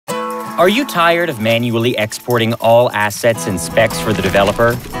Are you tired of manually exporting all assets and specs for the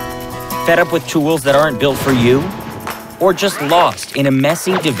developer? Fed up with tools that aren't built for you? Or just lost in a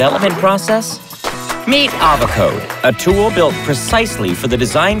messy development process? Meet Avocode, a tool built precisely for the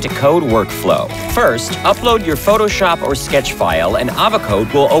design-to-code workflow. First, upload your Photoshop or Sketch file, and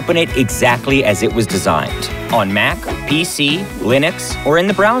Avocode will open it exactly as it was designed, on Mac, PC, Linux, or in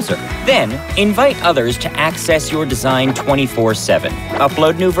the browser. Then, invite others to access your design 24/7.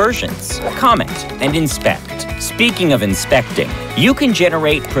 Upload new versions, comment, and inspect. Speaking of inspecting, you can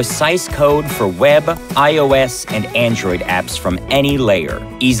generate precise code for web, iOS, and Android apps from any layer.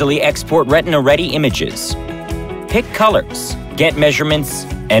 Easily export Retina-ready images, pick colors, get measurements,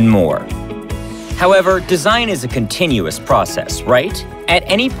 and more. However, design is a continuous process, right? At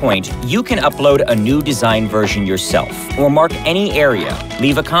any point, you can upload a new design version yourself, or mark any area,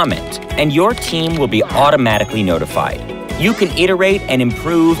 leave a comment, and your team will be automatically notified. You can iterate and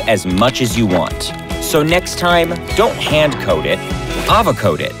improve as much as you want. So next time, don't hand code it,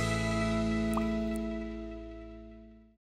 avocode it.